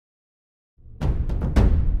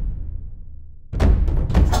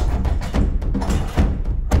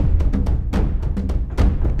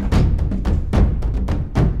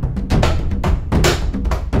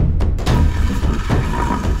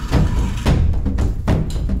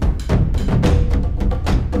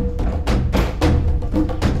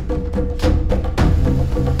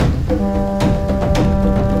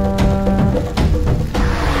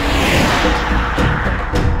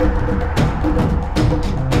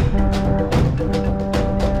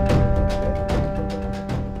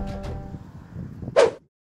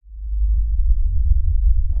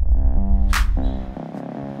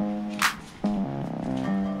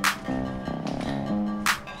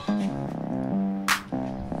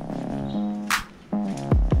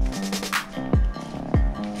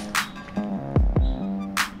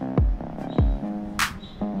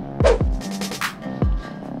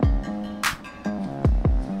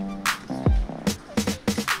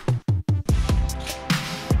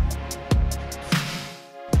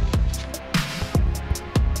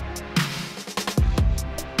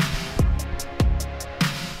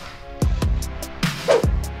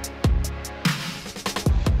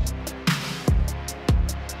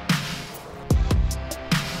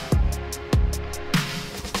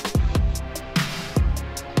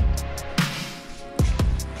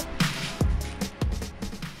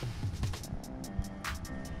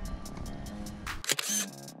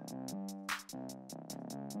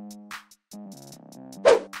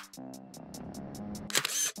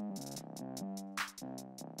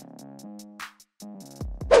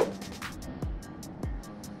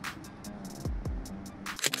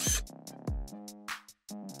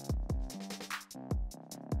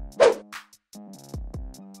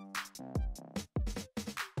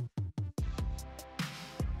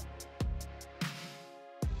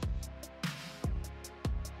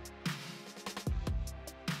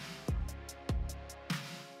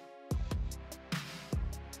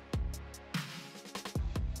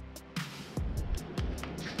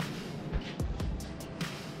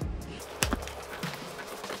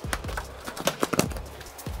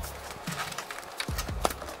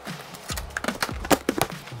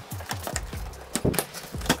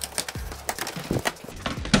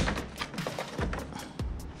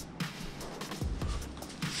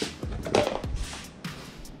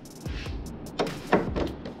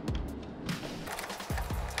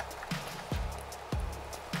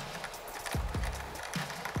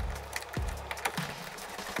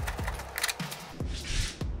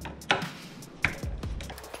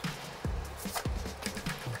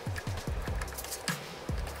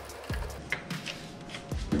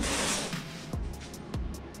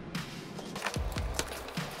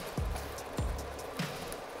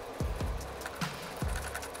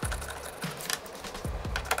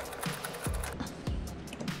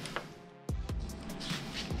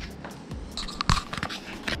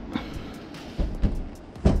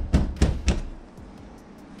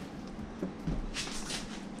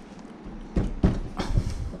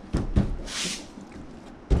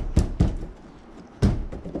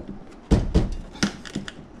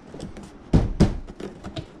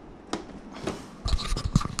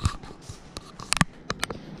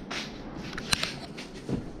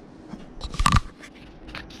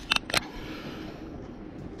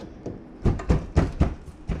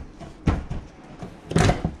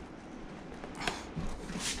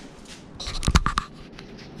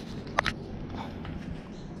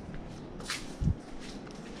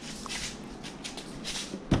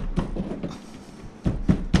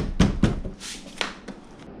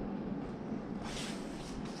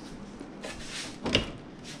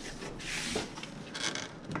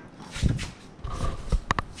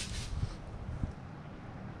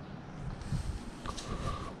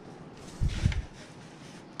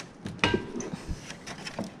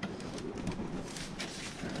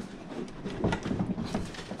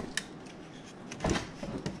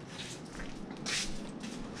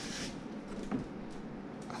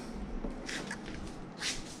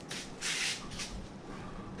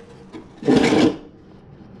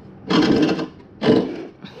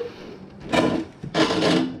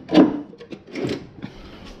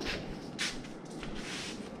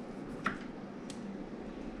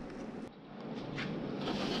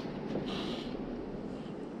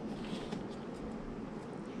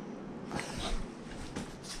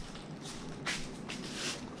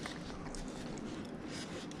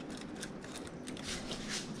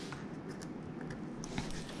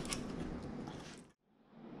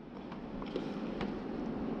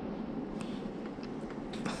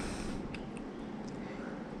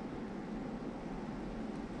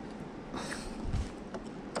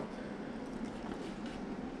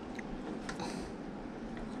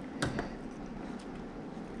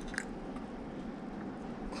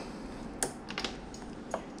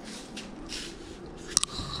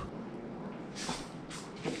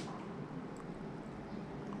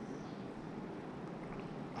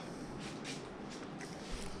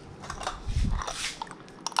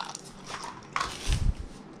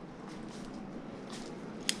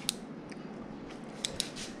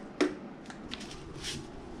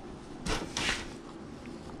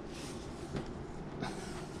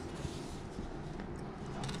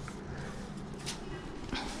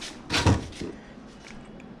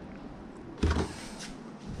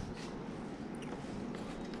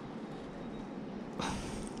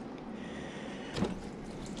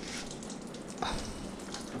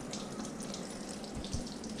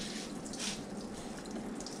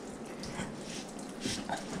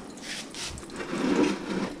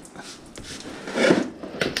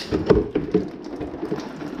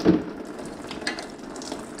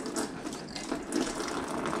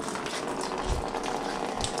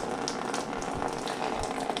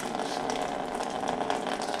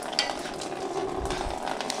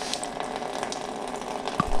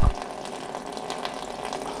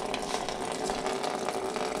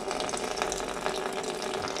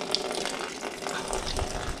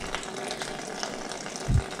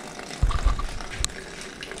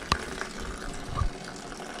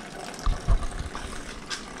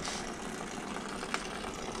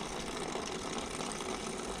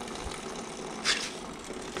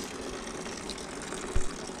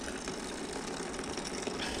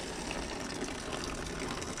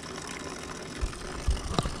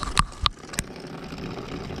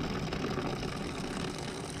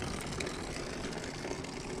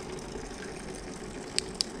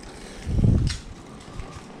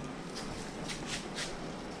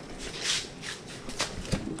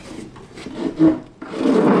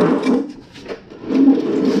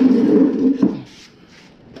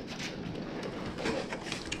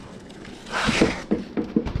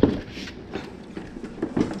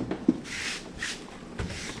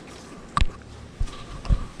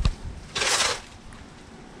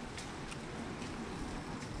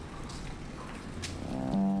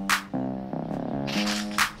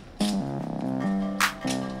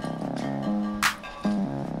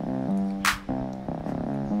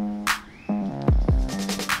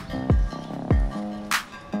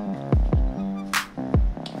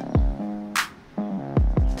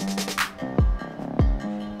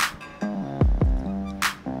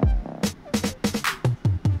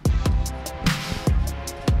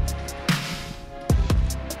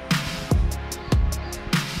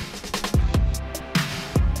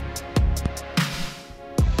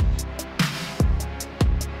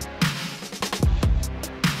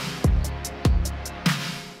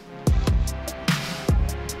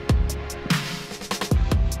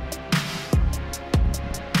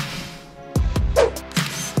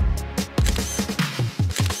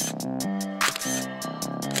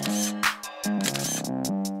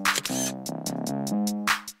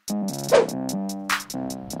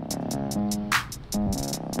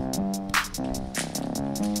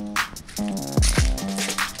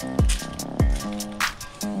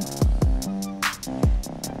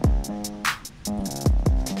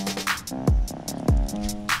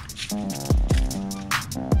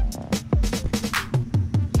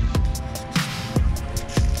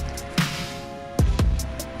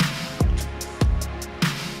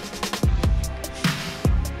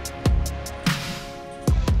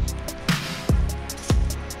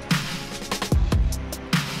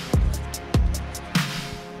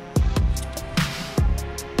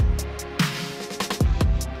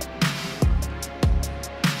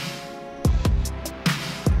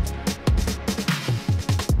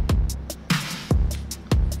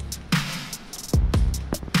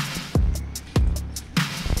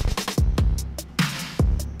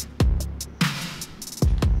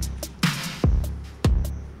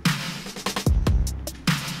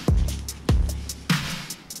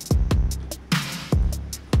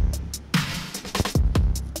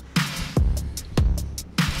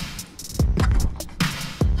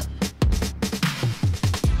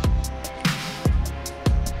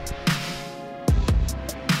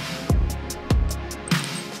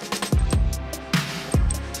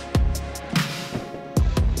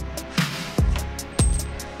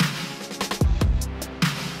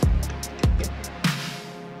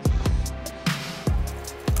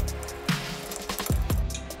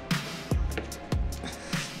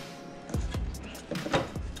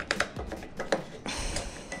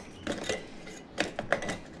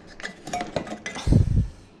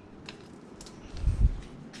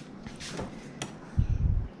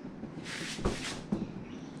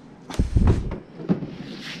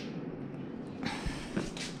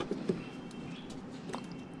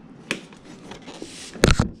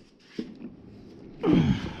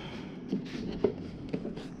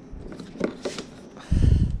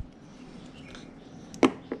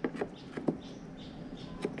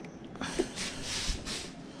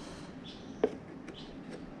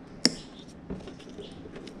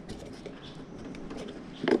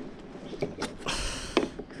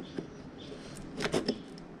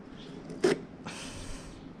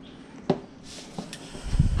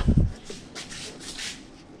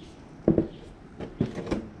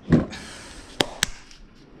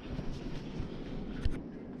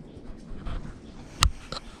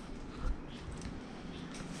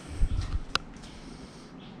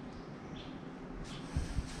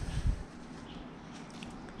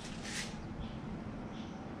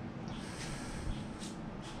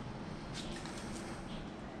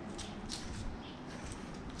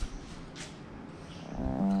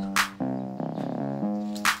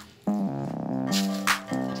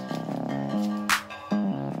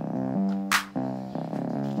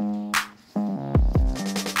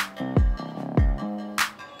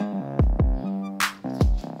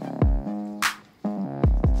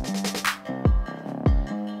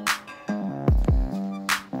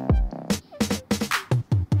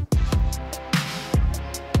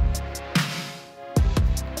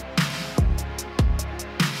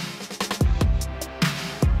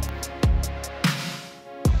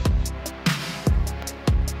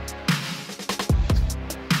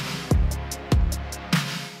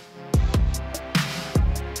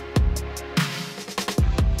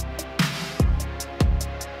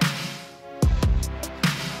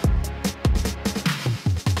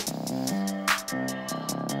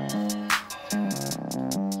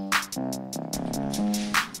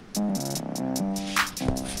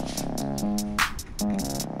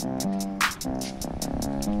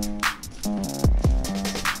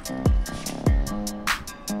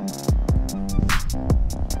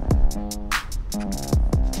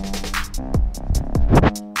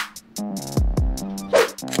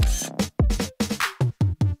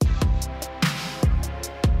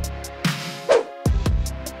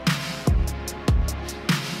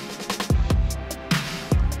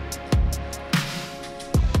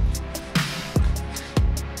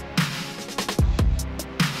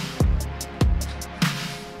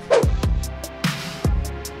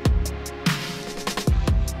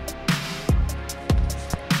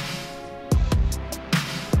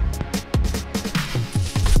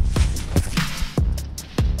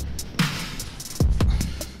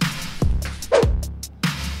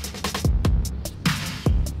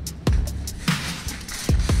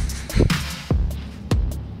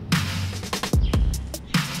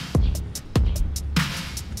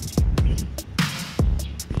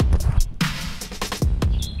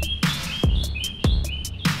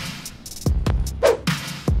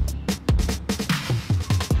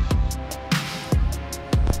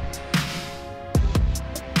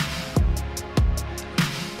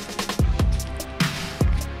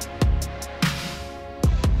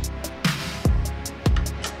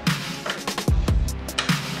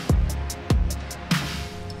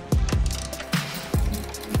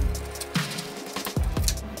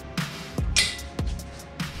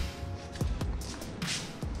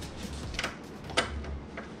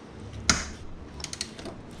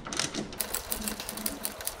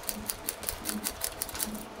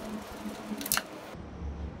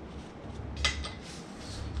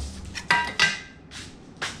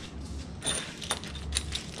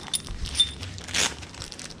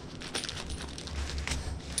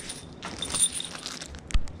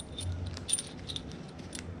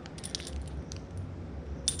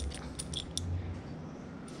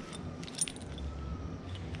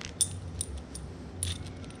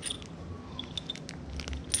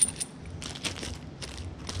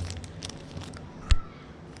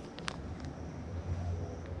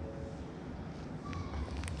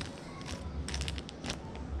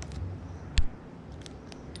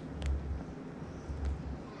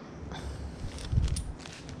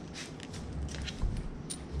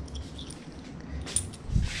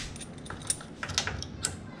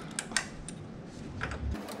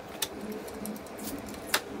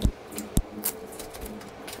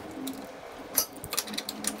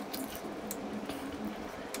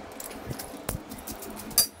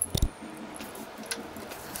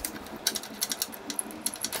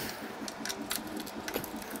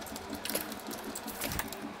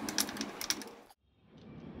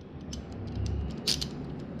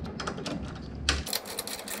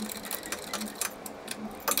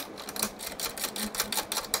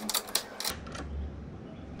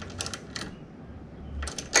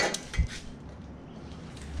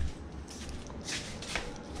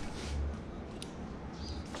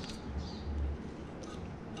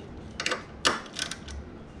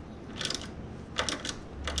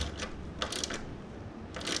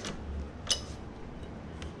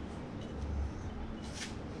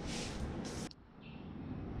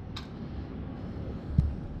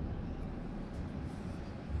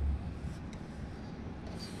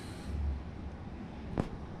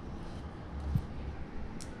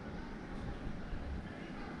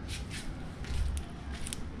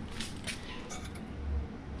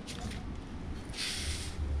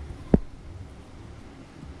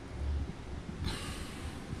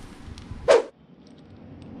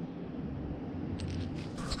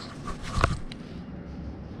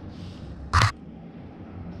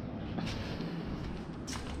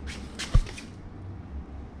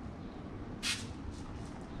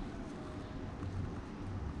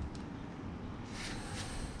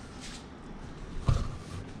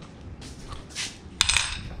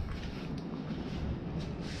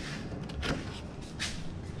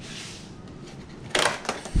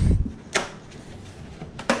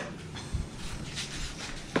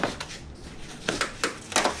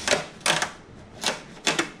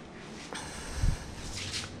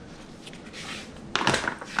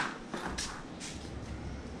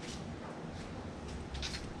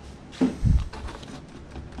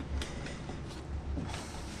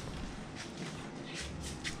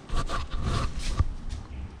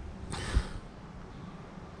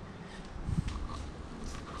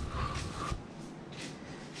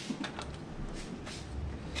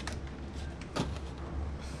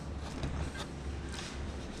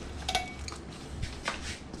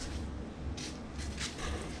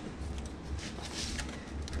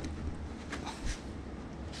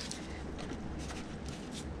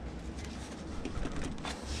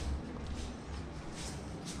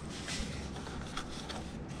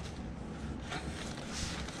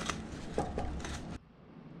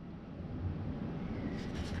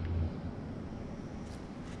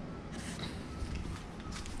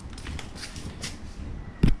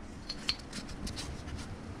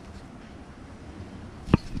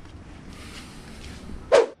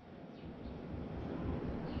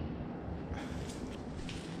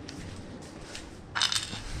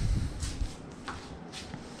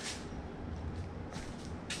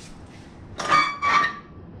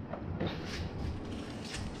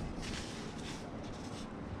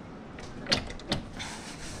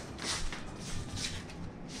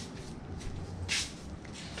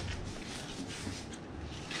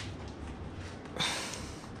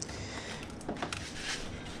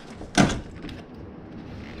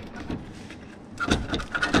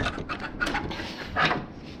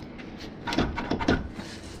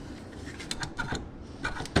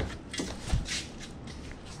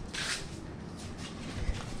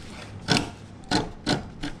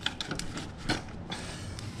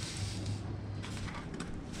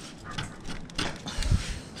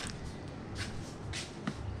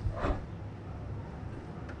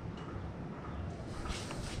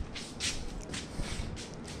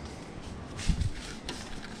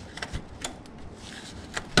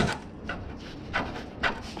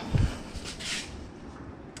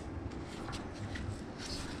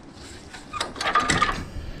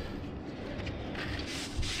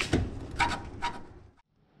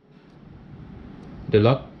The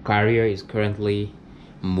lock carrier is currently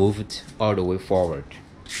moved all the way forward.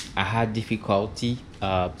 I had difficulty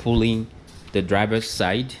pulling the driver's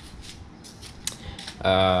side.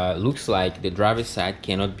 Looks like the driver's side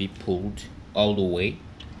cannot be pulled all the way.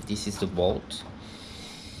 This is the bolt.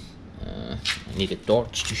 I need a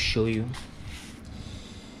torch to show you.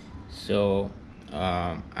 So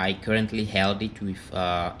I currently held it with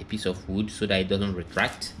a piece of wood so that it doesn't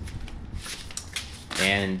retract,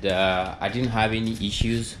 and I didn't have any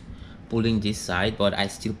issues pulling this side, but I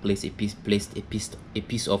still placed a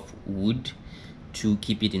piece of wood to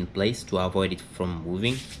keep it in place to avoid it from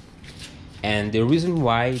moving. And the reason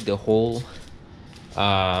why the whole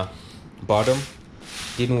bottom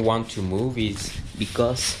didn't want to move is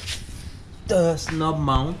because the snub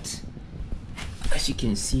mount, as you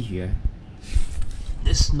can see here,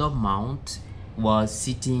 the snub mount was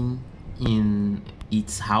sitting in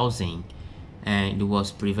its housing and it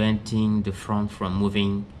was preventing the front from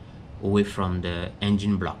moving away from the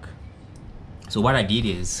engine block. So what I did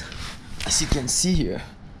is, as you can see here,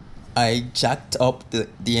 I jacked up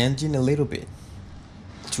the engine a little bit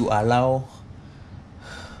to allow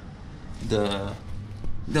the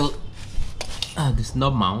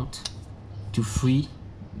snub mount to free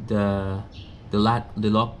the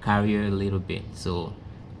lock carrier a little bit. So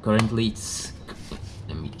currently it's,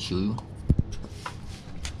 let me show you,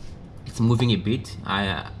 it's moving a bit.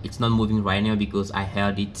 It's not moving right now because I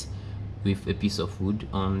held it with a piece of wood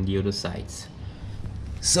on the other sides.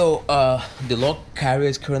 So the lock carrier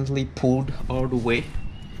is currently pulled all the way.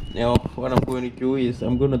 Now what I'm going to do is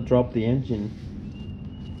I'm going to drop the engine.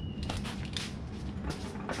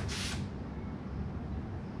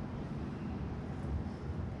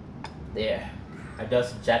 There, I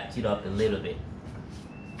just jacked it up a little bit.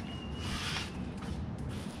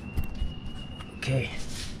 Okay.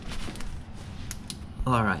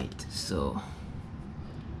 All right, so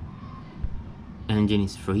engine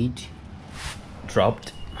is freed,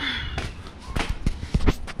 dropped.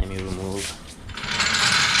 Let me remove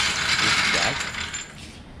this jack.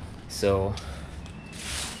 So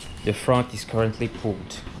the front is currently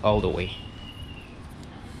pulled all the way.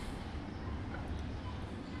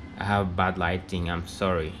 I have bad lighting, I'm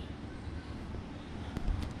sorry.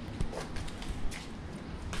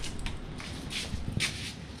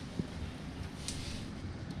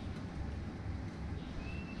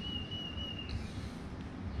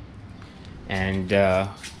 And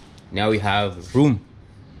now we have room,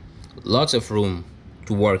 lots of room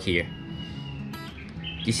to work here.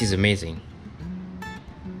 This is amazing.